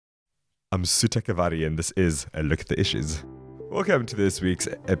I'm Suta Kavari, and this is A Look at the Issues. Welcome to this week's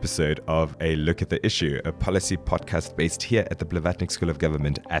episode of A Look at the Issue, a policy podcast based here at the Blavatnik School of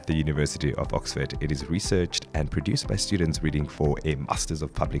Government at the University of Oxford. It is researched and produced by students reading for a Masters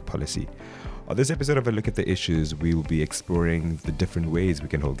of Public Policy. On this episode of A Look at the Issues, we will be exploring the different ways we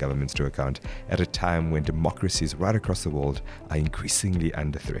can hold governments to account at a time when democracies right across the world are increasingly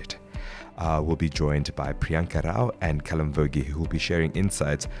under threat. We'll be joined by Priyanka Rao and Callum Vogie, who will be sharing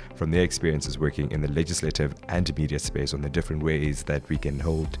insights from their experiences working in the legislative and media space on the different ways that we can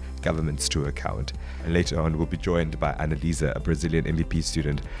hold governments to account. And later on, we'll be joined by Annalisa, a Brazilian MVP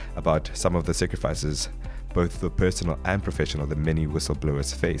student, about some of the sacrifices, both the personal and professional, that many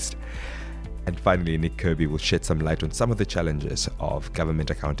whistleblowers faced. And finally, Nick Kirby will shed some light on some of the challenges of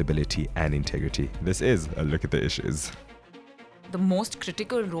government accountability and integrity. This is A Look at the Issues. The most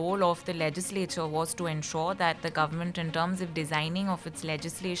critical role of the legislature was to ensure that the government, in terms of designing of its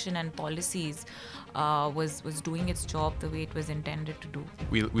legislation and policies, was doing its job the way it was intended to do.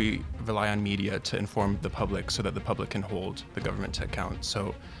 We rely on media to inform the public so that the public can hold the government to account.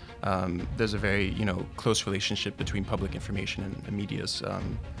 So there's a very close relationship between public information and the media's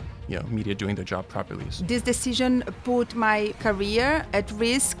media doing their job properly. This decision put my career at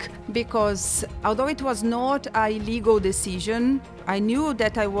risk because although it was not a legal decision, I knew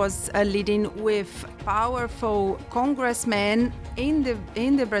that I was leading with powerful congressmen in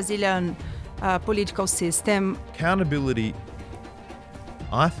the Brazilian political system. Accountability,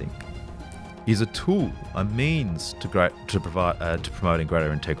 I think, is a tool, a means to promoting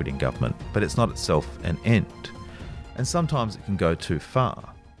greater integrity in government, but it's not itself an end. And sometimes it can go too far.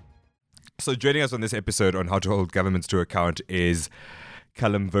 So joining us on this episode on how to hold governments to account is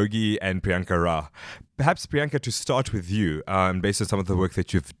Callum Vogie and Priyanka Rao. Perhaps, Priyanka, to start with you, based on some of the work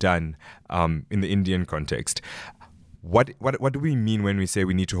that you've done in the Indian context, what do we mean when we say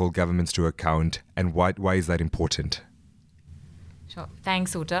we need to hold governments to account, and why is that important? Sure.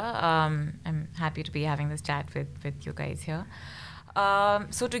 Thanks, Uta. I'm happy to be having this chat with you guys here.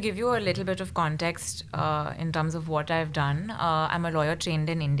 So to give you a little bit of context in terms of what I've done, I'm a lawyer trained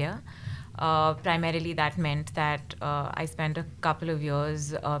in India. Primarily that meant that I spent a couple of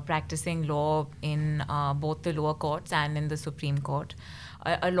years practicing law in both the lower courts and in the Supreme Court.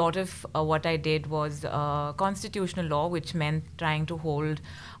 A lot of what I did was constitutional law, which meant trying to hold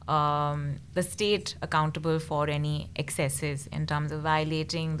the state accountable for any excesses in terms of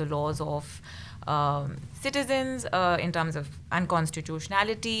violating the laws of citizens in terms of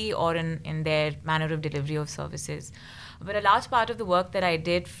unconstitutionality or in their manner of delivery of services. But a large part of the work that I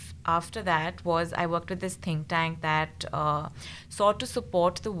did after that was I worked with this think tank that sought to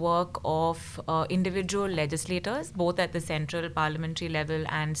support the work of individual legislators, both at the central parliamentary level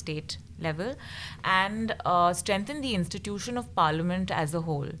and state level, and strengthen the institution of parliament as a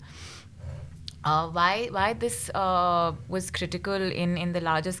whole. Why this was critical in the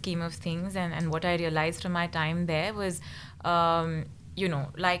larger scheme of things, and what I realized from my time there was,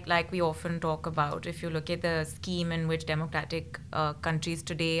 like we often talk about, if you look at the scheme in which democratic countries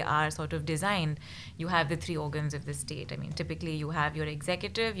today are sort of designed, you have the three organs of the state. I mean, typically you have your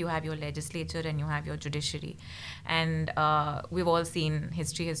executive, you have your legislature, and you have your judiciary. And we've all seen,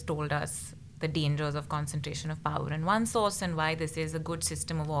 history has told us the dangers of concentration of power in one source and why this is a good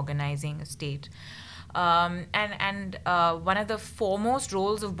system of organizing a state. And one of the foremost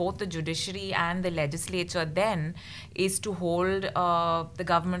roles of both the judiciary and the legislature then is to hold the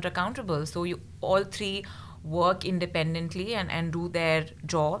government accountable. So all three work independently and do their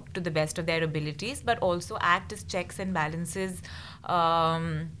job to the best of their abilities, but also act as checks and balances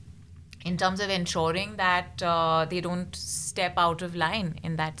in terms of ensuring that they don't step out of line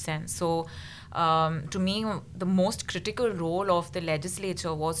in that sense. So to me, the most critical role of the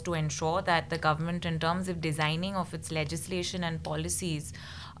legislature was to ensure that the government, in terms of designing of its legislation and policies,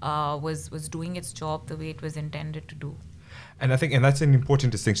 was doing its job the way it was intended to do. And I think, and that's an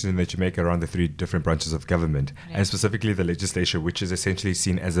important distinction that you make around the three different branches of government, right, and specifically the legislature, which is essentially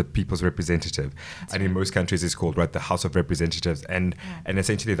seen as a people's representative. That's and right. In most countries it's called, right, the House of Representatives. And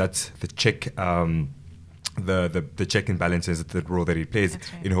essentially that's the check, the check and balances, the role that it plays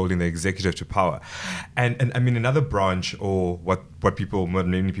right. in holding the executive to power. And I mean, another branch, or what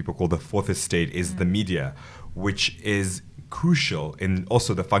many people call the fourth estate, is the media, which is crucial in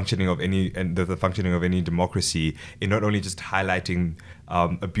also the functioning of any democracy, in not only just highlighting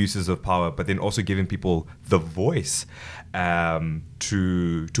abuses of power, but then also giving people the voice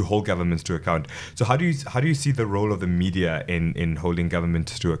to hold governments to account. So how do you see the role of the media in holding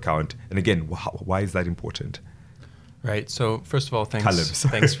governments to account? And again, why is that important? Right. So first of all, thanks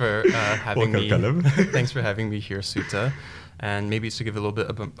for having me. Thanks for having me here, Suta. And maybe to give a little bit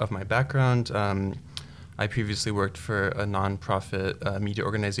of my background, I previously worked for a nonprofit media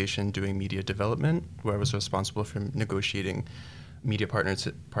organization doing media development, where I was responsible for negotiating media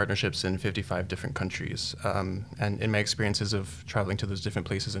partnerships in 55 different countries. And in my experiences of traveling to those different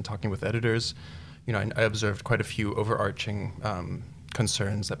places and talking with editors, I observed quite a few overarching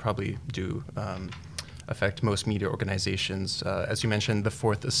concerns that probably do affect most media organizations. As you mentioned, the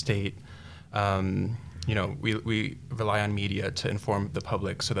fourth estate. We rely on media to inform the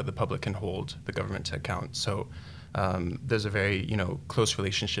public so that the public can hold the government to account. So there's a very, close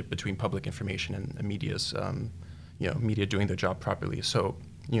relationship between public information and media's, media doing their job properly. So,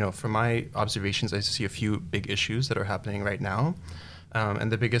 from my observations, I see a few big issues that are happening right now.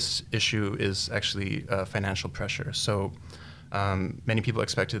 And the biggest issue is actually financial pressure. So many people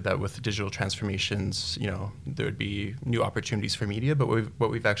expected that with digital transformations, there would be new opportunities for media, but what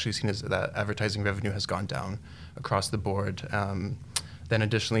we've actually seen is that advertising revenue has gone down across the board. Then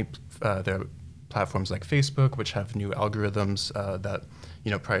additionally, there are platforms like Facebook, which have new algorithms that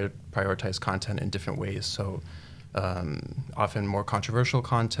prioritize content in different ways. So often more controversial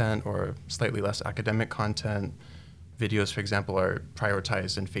content or slightly less academic content. Videos, for example, are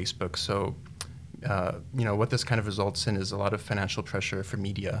prioritized in Facebook. So what this kind of results in is a lot of financial pressure for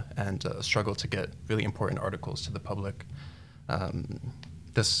media and a struggle to get really important articles to the public.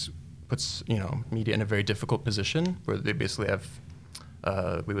 This puts media in a very difficult position where they basically have,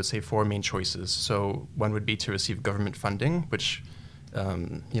 we would say, four main choices. So one would be to receive government funding, which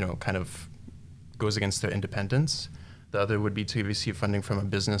kind of goes against their independence. The other would be to receive funding from a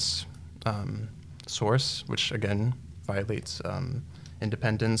business source, which again violates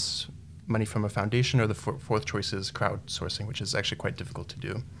independence. Money from a foundation, or the fourth choice is crowdsourcing, which is actually quite difficult to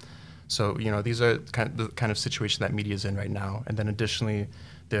do. So, these are the kind of situation that media is in right now. And then additionally,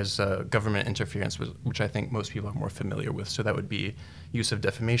 there's government interference, which I think most people are more familiar with. So that would be use of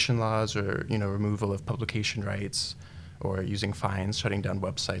defamation laws, or removal of publication rights, or using fines, shutting down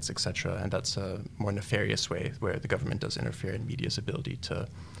websites, etc. And that's a more nefarious way where the government does interfere in media's ability to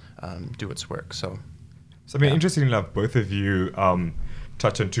do its work. So Interestingly enough, both of you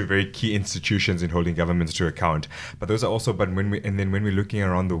touch on two very key institutions in holding governments to account. But those are also, when we're looking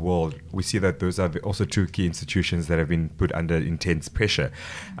around the world, we see that those are also two key institutions that have been put under intense pressure.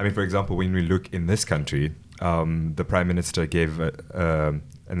 I mean, for example, when we look in this country, the Prime Minister gave,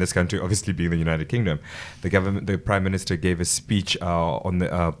 in this country, obviously being the United Kingdom, the Prime Minister gave a speech on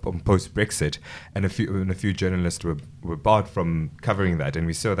post-Brexit, and a few journalists were barred from covering that. And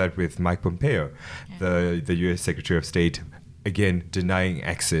we saw that with Mike Pompeo, the US Secretary of State, again, denying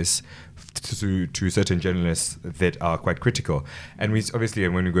access to certain journalists that are quite critical. And we obviously,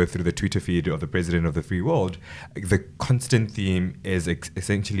 when we go through the Twitter feed of the President of the Free World, the constant theme is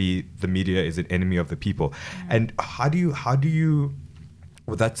essentially the media is an enemy of the people. And how do you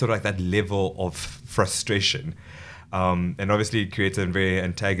with that sort of like that level of frustration, and obviously it creates a very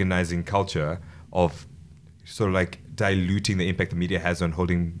antagonizing culture of sort of like diluting the impact the media has on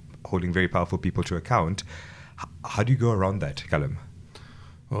holding very powerful people to account. How do you go around that, Callum?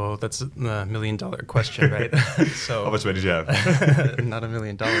 Well, that's a $1 million question, right? So how much money did you have? Not $1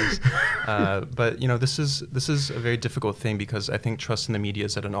 million. But this is a very difficult thing, because I think trust in the media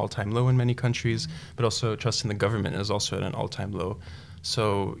is at an all-time low in many countries, but also trust in the government is also at an all-time low.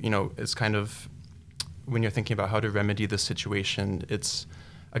 So it's kind of, when you're thinking about how to remedy this situation, it's,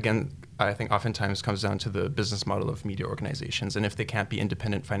 again, I think oftentimes comes down to the business model of media organizations. And if they can't be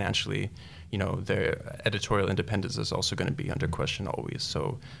independent financially, their editorial independence is also going to be under question always.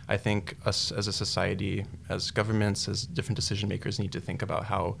 So I think us as a society, as governments, as different decision makers, need to think about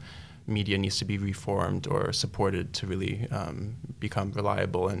how media needs to be reformed or supported to really become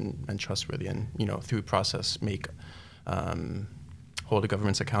reliable and trustworthy, and through process hold the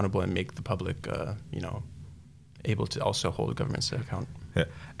governments accountable and make the public able to also hold governments to account. Yeah.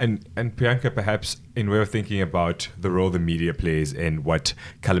 And Priyanka, perhaps in way of thinking about the role the media plays in what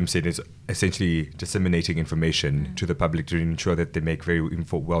Callum said is essentially disseminating information to the public to ensure that they make very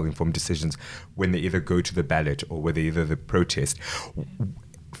well-informed decisions when they either go to the ballot or whether either the protest.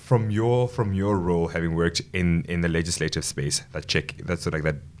 From your role, having worked in the legislative space, that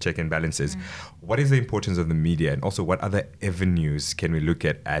check and balances, what is the importance of the media, and also what other avenues can we look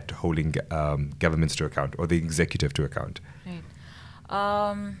at holding governments to account, or the executive to account? Right.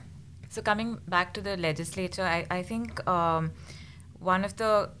 So coming back to the legislature, I think one of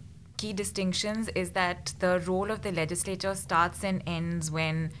the key distinctions is that the role of the legislature starts and ends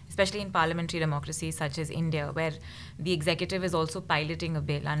when, especially in parliamentary democracies such as India, where the executive is also piloting a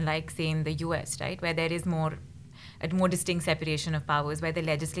bill, unlike, say, in the US, right, where there is a more distinct separation of powers, where the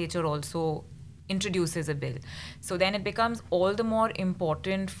legislature also introduces a bill. So then it becomes all the more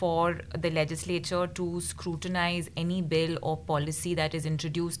important for the legislature to scrutinize any bill or policy that is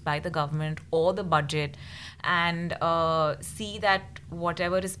introduced by the government or the budget, and see that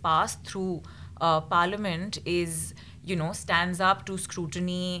whatever is passed through Parliament is, stands up to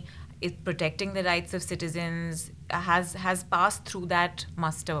scrutiny, is protecting the rights of citizens, has passed through that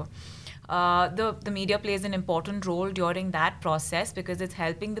muster. The media plays an important role during that process because it's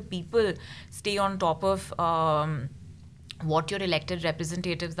helping the people stay on top of what your elected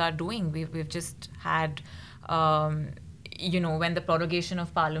representatives are doing. We've just had, when the prorogation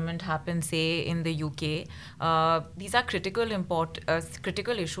of Parliament happened, say in the UK, these are critical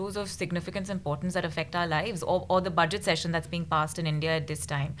issues of significant importance that affect our lives, or the budget session that's being passed in India at this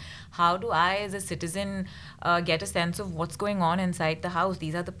time. How do I, as a citizen, get a sense of what's going on inside the house?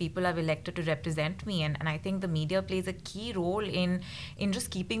 These are the people I've elected to represent me, and I think the media plays a key role in just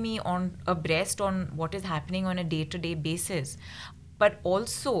keeping me abreast on what is happening on a day-to-day basis. But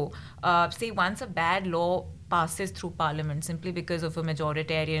also, say once a bad law passes through Parliament simply because of a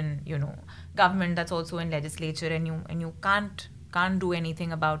majoritarian, government that's also in legislature, and you can't do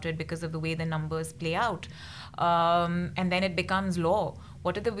anything about it because of the way the numbers play out, and then it becomes law.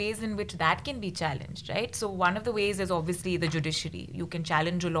 What are the ways in which that can be challenged, right? So one of the ways is obviously the judiciary. You can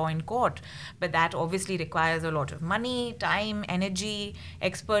challenge a law in court, but that obviously requires a lot of money, time, energy,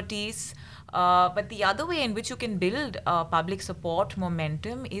 expertise. But the other way in which you can build public support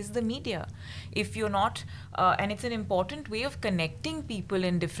momentum is the media. If you're not, and it's an important way of connecting people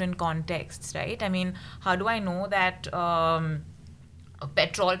in different contexts, right? I mean, how do I know that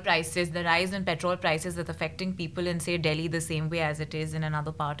petrol prices, the rise in petrol prices is affecting people in, say, Delhi the same way as it is in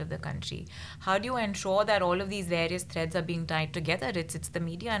another part of the country? How do you ensure that all of these various threads are being tied together? It's the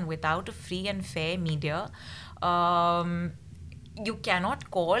media, and without a free and fair media, you cannot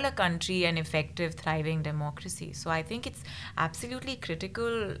call a country an effective, thriving democracy. So I think it's absolutely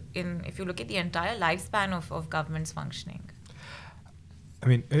critical if you look at the entire lifespan of government's functioning. I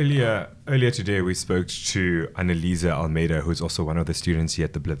mean, earlier today we spoke to Annalisa Almeida, who's also one of the students here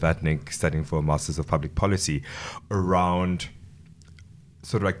at the Blavatnik studying for a Masters of Public Policy, around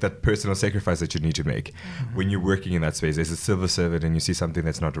sort of like that personal sacrifice that you need to make when you're working in that space as a civil servant and you see something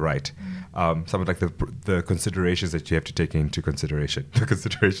that's not right. Some of like the considerations that you have to take into consideration,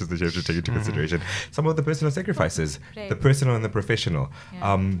 some of the personal sacrifices, the personal and the professional.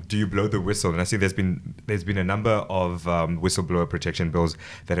 Do you blow the whistle? And I see there's been a number of whistleblower protection bills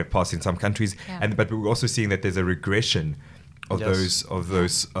that have passed in some countries, but we're also seeing that there's a regression of those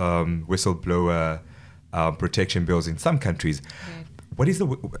whistleblower protection bills in some countries. What is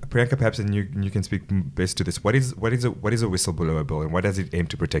Priyanka, perhaps, and you can speak best to this. What is a whistleblower bill, and what does it aim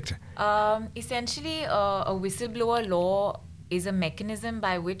to protect? Essentially, a whistleblower law is a mechanism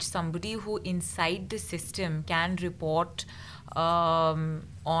by which somebody who inside the system can report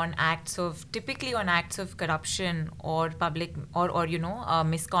typically on acts of corruption or public or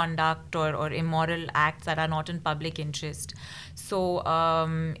misconduct or immoral acts that are not in public interest. So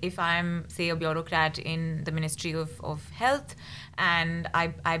if I'm, say, a bureaucrat in the Ministry of Health, and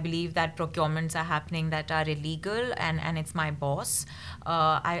I believe that procurements are happening that are illegal, and it's my boss,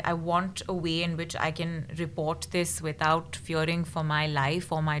 I want a way in which I can report this without fearing for my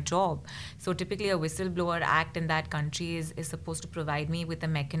life or my job. So typically a whistleblower act in that country is supposed to provide me with a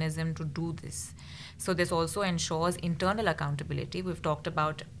mechanism to do this. So this also ensures internal accountability. We've talked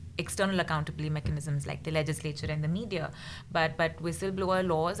about external accountability mechanisms like the legislature and the media, but whistleblower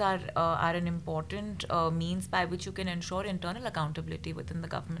laws are an important means by which you can ensure internal accountability within the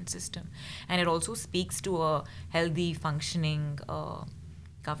government system, and it also speaks to a healthy, functioning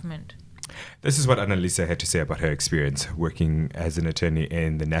government. This is what Annalisa had to say about her experience working as an attorney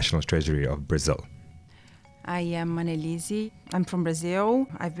in the National Treasury of Brazil. I am Annalise. I'm from Brazil.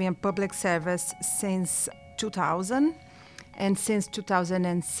 I've been in public service since 2000. And since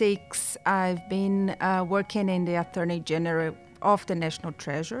 2006, I've been working in the Attorney General of the National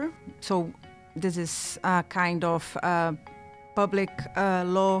Treasury. So this is a kind of public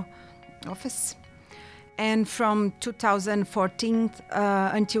law office. And from 2014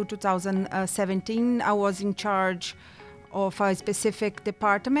 until 2017, I was in charge of a specific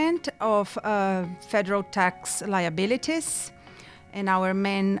department of federal tax liabilities. And our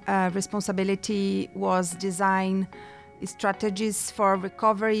main responsibility was design strategies for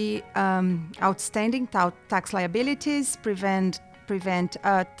recovery outstanding tax liabilities, prevent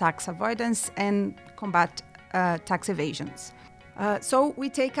tax avoidance, and combat tax evasions. So we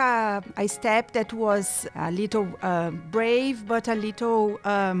take a step that was a little brave, but a little,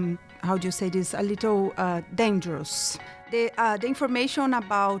 a little dangerous. The information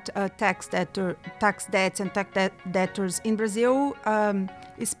about tax debts and debtors in Brazil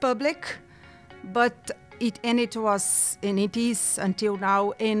is public, but it is until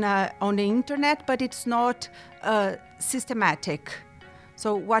now on the internet, but it's not systematic.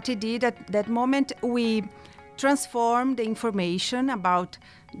 So what we did at that moment, we transformed the information about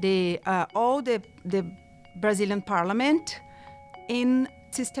all the Brazilian parliament in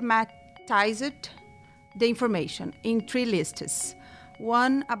systematized the information in 3 lists.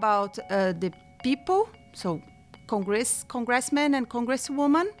 One about the people, so congressmen and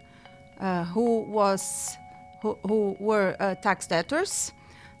congresswomen who were tax debtors.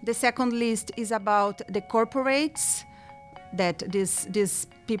 The second list is about the corporates that these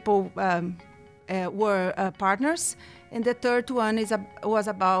people were partners, and the third one was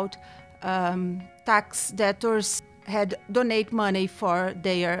about tax debtors had donate money for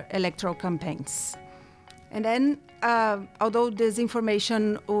their electoral campaigns. And then, although this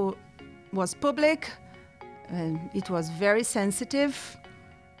information was public, it was very sensitive,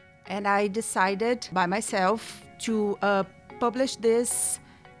 and I decided by myself to publish this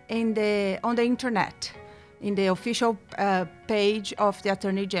on the internet, in the official page of the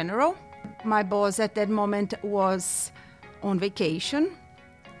Attorney General. My boss at that moment was on vacation,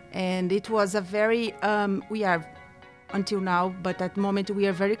 and it was a very, we are until now, but at the moment we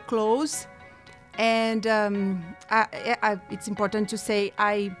are very close. And it's important to say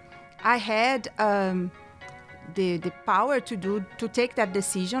I had the power to take that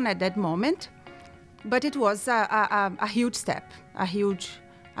decision at that moment, but it was a huge step, a huge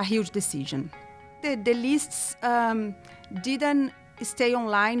decision. The lists didn't stay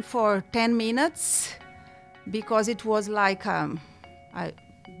online for 10 minutes because it was like a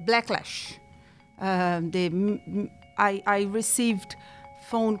backlash. I received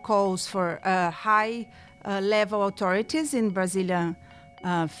phone calls for high-level authorities in Brazilian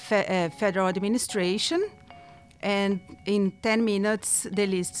federal administration, and in 10 minutes the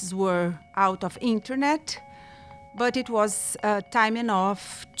lists were out of internet, but it was time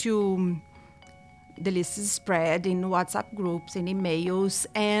enough to the lists spread in WhatsApp groups, in emails,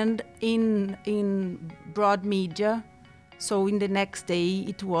 and in broad media. So in the next day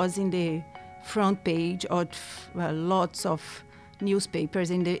it was in the front page of lots of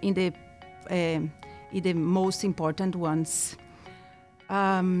newspapers in the most important ones.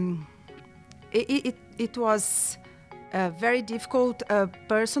 It was very difficult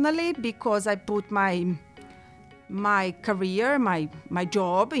personally because I put my career, my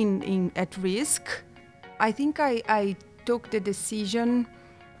job at risk. I think I took the decision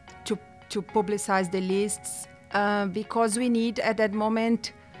to publicize the lists because we need at that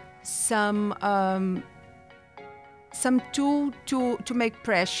moment some tool to make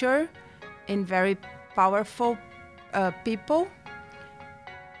pressure in very powerful people.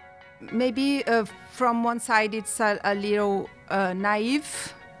 Maybe from one side it's a little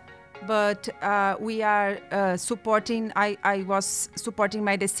naive, but we are supporting. I was supporting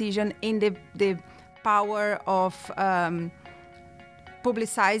my decision in the power of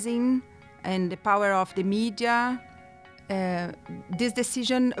publicizing and the power of the media. This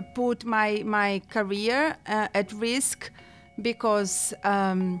decision put my career at risk because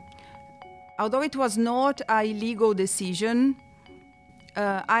although it was not a legal decision,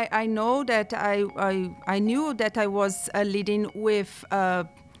 I know that I knew that I was leading with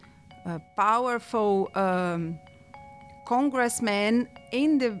powerful congressmen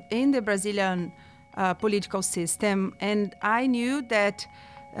in the Brazilian political system, and I knew that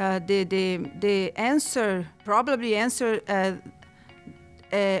the answer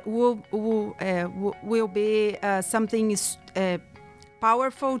will be something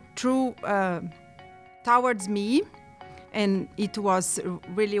powerful towards me, and it was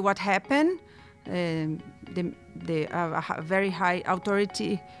really what happened. The very high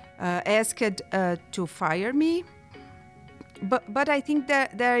authority asked to fire me, but I think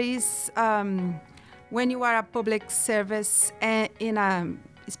that there is when you are a public service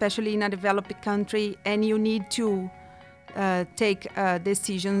especially in a developed country, and you need to take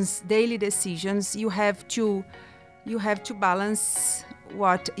daily decisions. You have to balance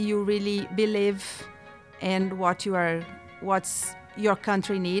what you really believe and what's your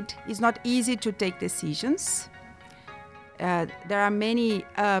country need. It's not easy to take decisions. There are many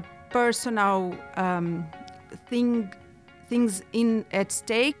personal things at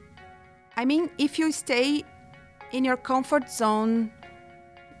stake. I mean, if you stay in your comfort zone,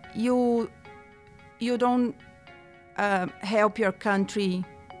 you don't help your country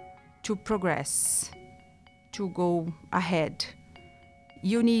to progress, to go ahead.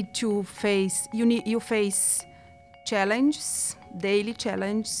 You face challenges, daily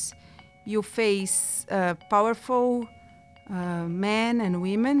challenges. You face powerful men and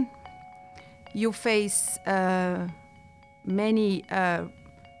women. You face many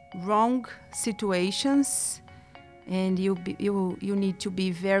wrong situations, and you need to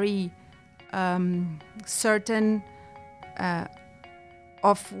be very certain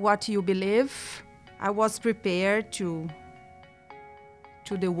of what you believe. I was prepared to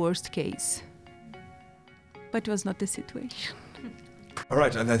the worst case, but it was not the situation. All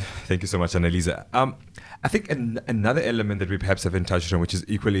right, and thank you so much, Annalisa. I think another element that we perhaps haven't touched on, which is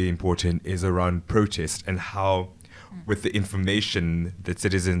equally important, is around protest and how, with the information that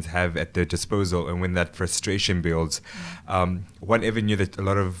citizens have at their disposal, and when that frustration builds, one avenue that a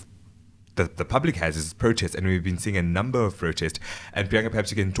lot of the public has is protest, and we've been seeing a number of protests. And Priyanka,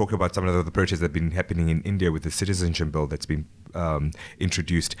 perhaps you can talk about some of the protests that have been happening in India with the citizenship bill that's been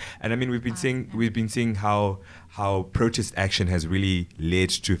introduced. And I mean, we've been seeing how protest action has really led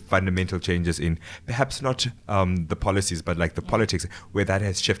to fundamental changes in perhaps not the policies, but like the politics, where that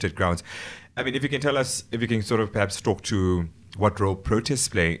has shifted grounds. I mean, if you can tell us, if you can sort of perhaps talk to what role protests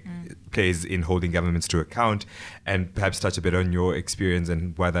plays in holding governments to account, and perhaps touch a bit on your experience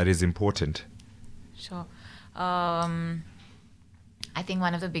and why that is important. Sure. I think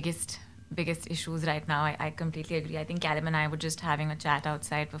one of the biggest issues right now, I completely agree. I think Callum and I were just having a chat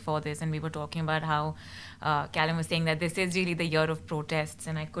outside before this, and we were talking about how Callum was saying that this is really the year of protests,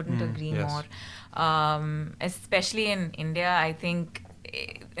 and I couldn't agree more. Especially in India, I think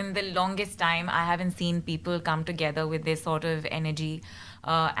in the longest time, I haven't seen people come together with this sort of energy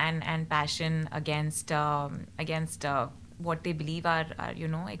and passion against what they believe are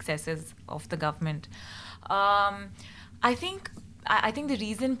excesses of the government. I think the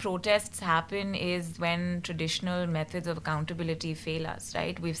reason protests happen is when traditional methods of accountability fail us,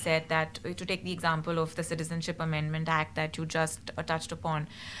 right? We've said that, to take the example of the Citizenship Amendment Act that you just touched upon,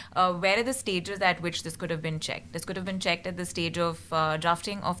 where are the stages at which this could have been checked? This could have been checked at the stage of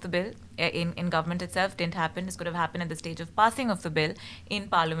drafting of the bill in government itself. Didn't happen. This could have happened at the stage of passing of the bill in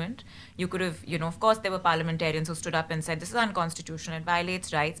Parliament. You could have, of course, there were parliamentarians who stood up and said, this is unconstitutional, it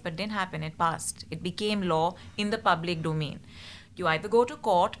violates rights, but didn't happen. It passed. It became law in the public domain. You either go to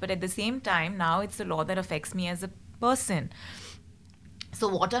court, but at the same time, now it's a law that affects me as a person. So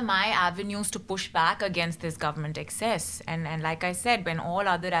what are my avenues to push back against this government excess? And like I said, when all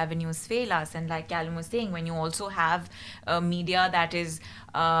other avenues fail us, and like Callum was saying, when you also have a media that is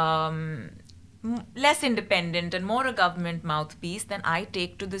less independent and more a government mouthpiece, then I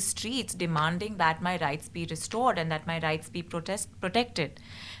take to the streets demanding that my rights be restored and that my rights be protected.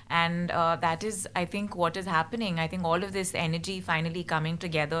 And that is, I think, what is happening. I think all of this energy finally coming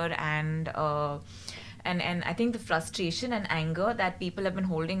together, and I think the frustration and anger that people have been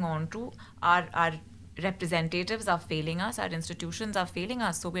holding on to, our representatives are failing us, our institutions are failing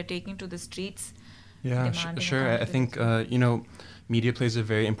us, so we're taking to the streets. Yeah, sure. I think, media plays a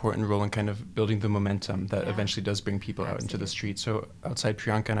very important role in kind of building the momentum that eventually does bring people out into the streets. So outside,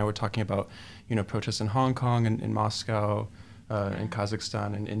 Priyanka and I were talking about, protests in Hong Kong and in Moscow, in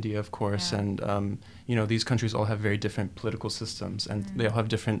Kazakhstan and India, of course. And, these countries all have very different political systems, and they all have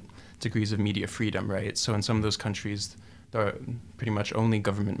different degrees of media freedom, right? So in some of those countries, there are pretty much only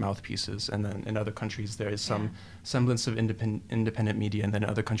government mouthpieces. And then in other countries, there is some semblance of independent media. And then in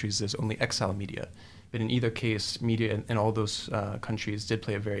other countries, there's only exile media. But in either case, media in all those countries did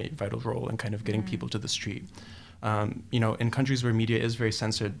play a very vital role in kind of getting people to the street. In countries where media is very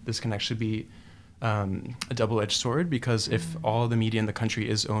censored, this can actually be a double-edged sword, because if all the media in the country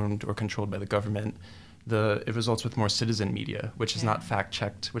is owned or controlled by the government, it results with more citizen media, which is not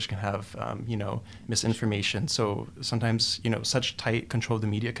fact-checked, which can have, misinformation. So sometimes, such tight control of the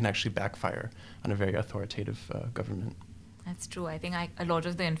media can actually backfire on a very authoritative government. That's true. I think a lot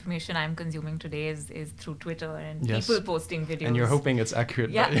of the information I'm consuming today is through Twitter and people posting videos. And you're hoping it's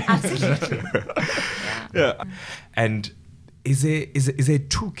accurate. Yeah, absolutely. Yeah. And is there a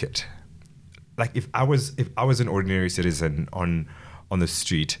toolkit? Like if I was an ordinary citizen on the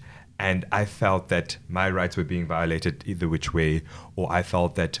street, and I felt that my rights were being violated either which way, or I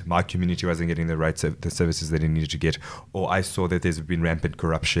felt that my community wasn't getting the services that it needed to get, or I saw that there's been rampant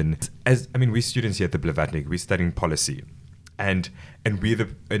corruption. We're students here at the Blavatnik, we're studying policy. And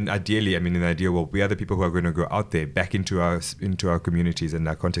ideally, in the ideal world, we are the people who are going to go out there back into our communities and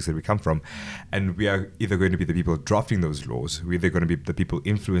our context that we come from, and we are either going to be the people drafting those laws, we're either going to be the people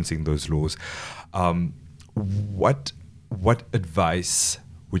influencing those laws. What advice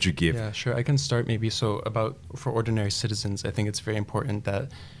would you give? Yeah, sure. I can start maybe. So for ordinary citizens, I think it's very important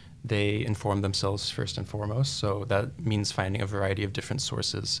that they inform themselves first and foremost. So that means finding a variety of different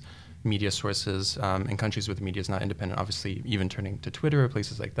sources. media sources in countries where the media is not independent. Obviously, even turning to Twitter or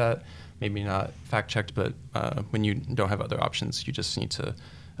places like that, maybe not fact-checked, but when you don't have other options, you just need to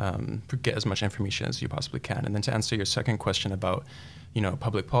get as much information as you possibly can. And then to answer your second question about,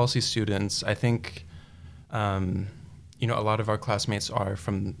 public policy students, I think, a lot of our classmates are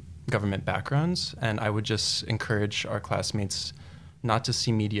from government backgrounds, and I would just encourage our classmates not to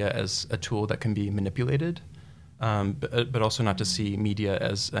see media as a tool that can be manipulated, but also not to see media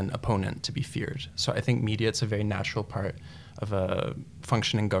as an opponent to be feared. So I think media, it's a very natural part of a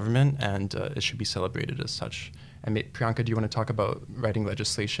functioning government, and it should be celebrated as such. And Priyanka, do you want to talk about writing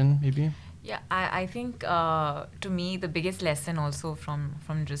legislation, maybe? Yeah, I think to me the biggest lesson also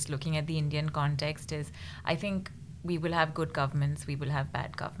from just looking at the Indian context is, I think we will have good governments, we will have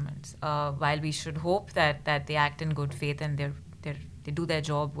bad governments. While we should hope that they act in good faith and they do their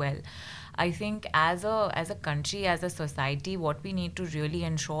job well, I think as a country, as a society, what we need to really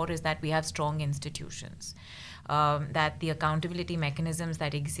ensure is that we have strong institutions. That the accountability mechanisms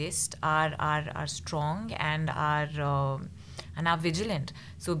that exist are strong and are vigilant.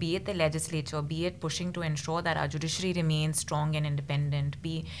 So be it the legislature, be it pushing to ensure that our judiciary remains strong and independent,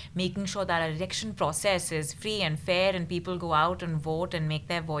 be making sure that our election process is free and fair and people go out and vote and make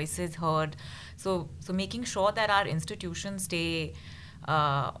their voices heard. So making sure that our institutions stay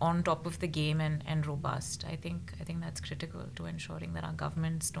on top of the game and robust. I think that's critical to ensuring that our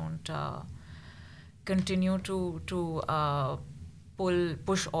governments don't continue to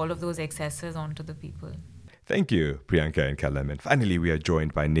push all of those excesses onto the people. Thank you, Priyanka and Callum. And finally, we are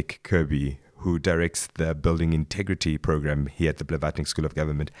joined by Nick Kirby, who directs the Building Integrity program here at the Blavatnik School of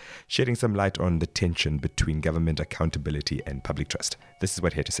Government, shedding some light on the tension between government accountability and public trust. This is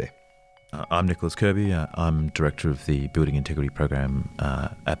what he had to say. I'm Nicholas Kirby. I'm Director of the Building Integrity program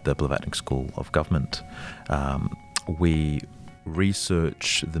at the Blavatnik School of Government. We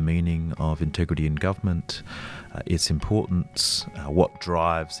research the meaning of integrity in government, its importance, what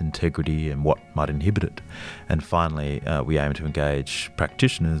drives integrity and what might inhibit it. And finally, we aim to engage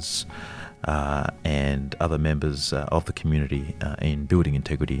practitioners and other members of the community in building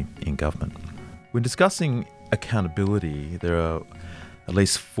integrity in government. When discussing accountability, there are at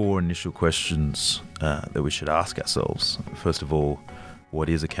least 4 initial questions that we should ask ourselves. First of all, what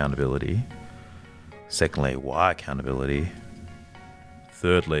is accountability? Secondly, why accountability?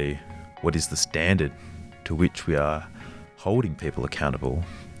 Thirdly, what is the standard to which we are holding people accountable?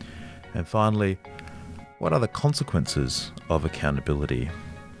 And finally, what are the consequences of accountability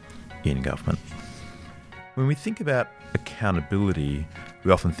in government? When we think about accountability,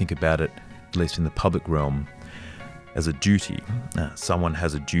 we often think about it, at least in the public realm, as a duty. Someone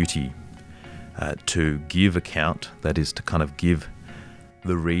has a duty to give account, that is to kind of give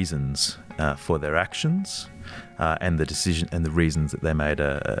the reasons for their actions and the decision and the reasons that they made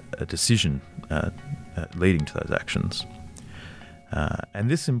a decision leading to those actions. And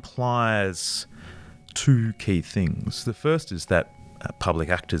this implies 2 key things. The first is that public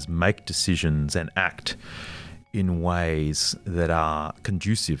actors make decisions and act in ways that are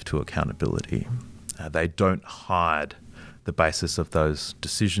conducive to accountability. They don't hide the basis of those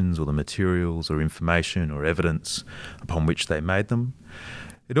decisions or the materials or information or evidence upon which they made them.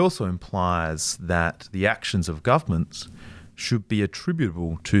 It also implies that the actions of governments should be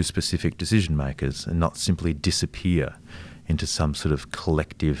attributable to specific decision makers and not simply disappear into some sort of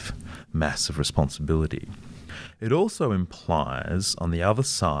collective mass of responsibility. It also implies, on the other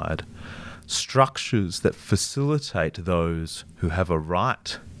side, structures that facilitate those who have a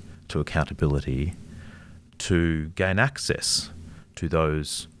right to accountability to gain access to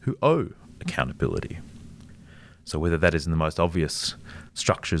those who owe accountability. So whether that is in the most obvious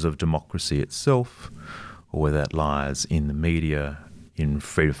structures of democracy itself, or whether that lies in the media, in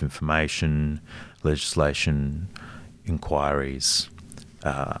freedom of information, legislation, inquiries,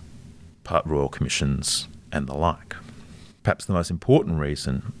 royal commissions, and the like. Perhaps the most important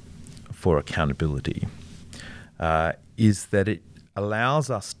reason for accountability is that it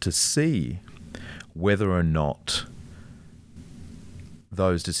allows us to see whether or not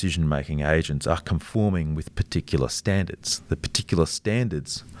those decision-making agents are conforming with particular standards, the particular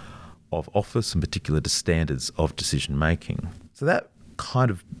standards of office and particular standards of decision-making. So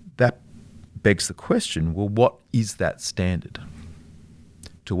that begs the question, well, what is that standard?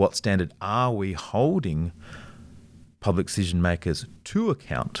 To what standard are we holding public decision-makers to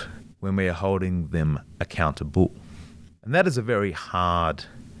account when we are holding them accountable? And that is a very hard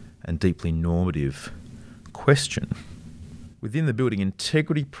and deeply normative question. Within the Building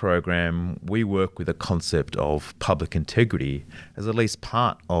Integrity program, we work with a concept of public integrity as at least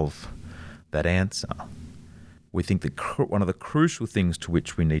part of that answer. we think that one of the crucial things to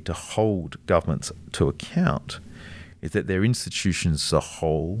which we need to hold governments to account is that their institutions as a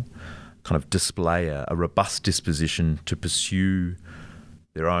whole kind of display a robust disposition to pursue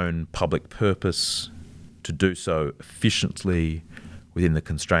their own public purpose, to do so efficiently within the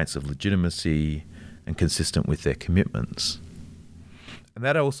constraints of legitimacy and consistent with their commitments. And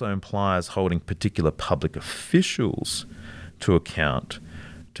that also implies holding particular public officials to account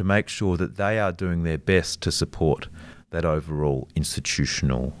to make sure that they are doing their best to support that overall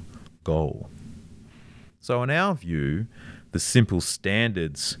institutional goal. So in our view, the simple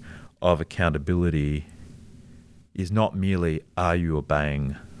standards of accountability is not merely, are you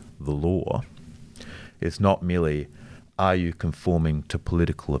obeying the law? It's not merely, are you conforming to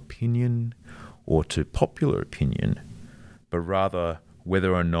political opinion or to popular opinion, but rather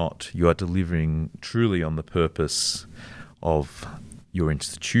whether or not you are delivering truly on the purpose of your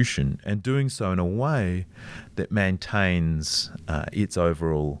institution and doing so in a way that maintains its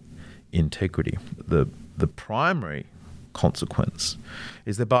overall integrity. The primary consequence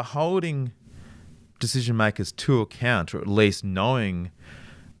is that by holding decision makers to account, or at least knowing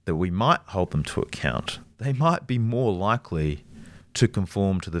that we might hold them to account, they might be more likely to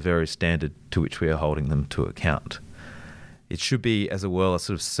conform to the very standard to which we are holding them to account. It should be, as well, a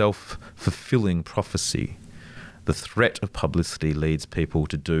sort of self-fulfilling prophecy. The threat of publicity leads people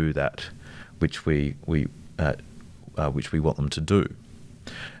to do that which we want them to do.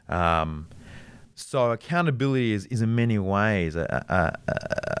 So accountability is in many ways a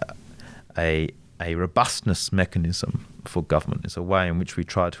robustness mechanism for government. It's a way in which we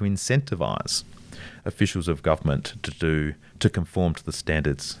try to incentivise officials of government to conform to the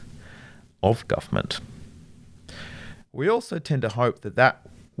standards of government. We also tend to hope that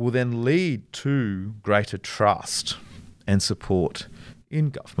will then lead to greater trust and support in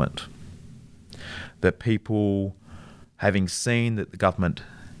government. That people, having seen that the government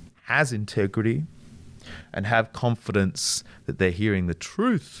has integrity and have confidence that they're hearing the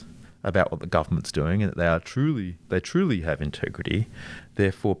truth about what the government's doing and that they truly have integrity,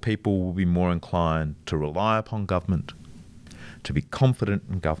 therefore people will be more inclined to rely upon government, to be confident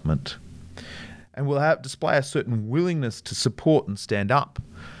in government, and will display a certain willingness to support and stand up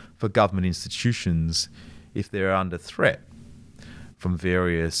for government institutions if they're under threat from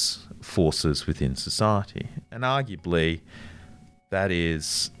various forces within society. And arguably, that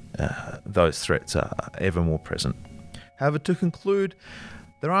is, those threats are ever more present. However, to conclude,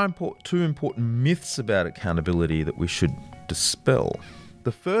 there are two important myths about accountability that we should dispel.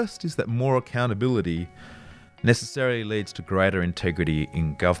 The first is that more accountability necessarily leads to greater integrity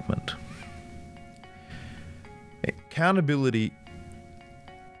in government. Accountability,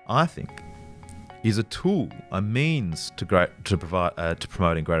 I think, is a tool, a means to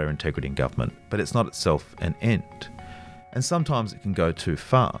promoting greater integrity in government, but it's not itself an end. And sometimes it can go too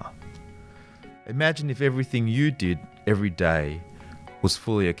far. Imagine if everything you did every day was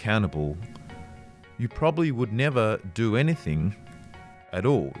fully accountable, you probably would never do anything at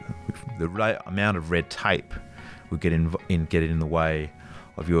all. The amount of red tape would get in the way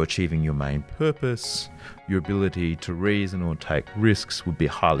of your achieving your main purpose. Your ability to reason or take risks would be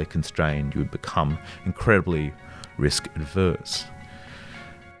highly constrained. You would become incredibly risk adverse.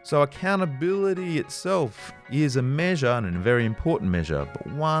 So accountability itself is a measure, and a very important measure, but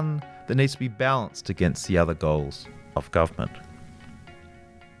one that needs to be balanced against the other goals of government.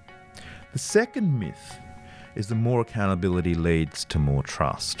 The second myth is that more accountability leads to more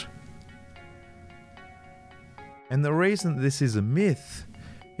trust. And the reason that this is a myth,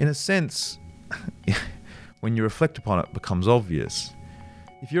 in a sense, when you reflect upon it, becomes obvious.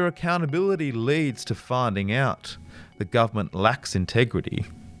 If your accountability leads to finding out that government lacks integrity,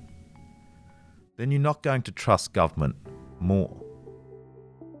 then you're not going to trust government more.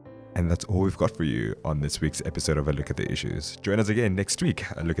 And that's all we've got for you on this week's episode of A Look at the Issues. Join us again next week.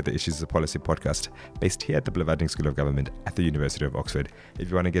 A Look at the Issues is a policy podcast based here at the Blavatsky School of Government at the University of Oxford. If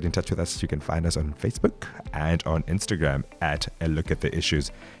you want to get in touch with us, you can find us on Facebook and on Instagram at A Look at the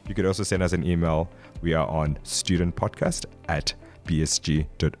Issues. You could also send us an email. We are on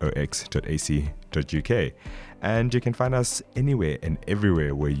studentpodcast@bsg.ox.ac.uk. And you can find us anywhere and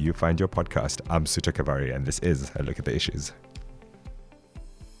everywhere where you find your podcast. I'm Suta Kavari, and this is A Look at the Issues.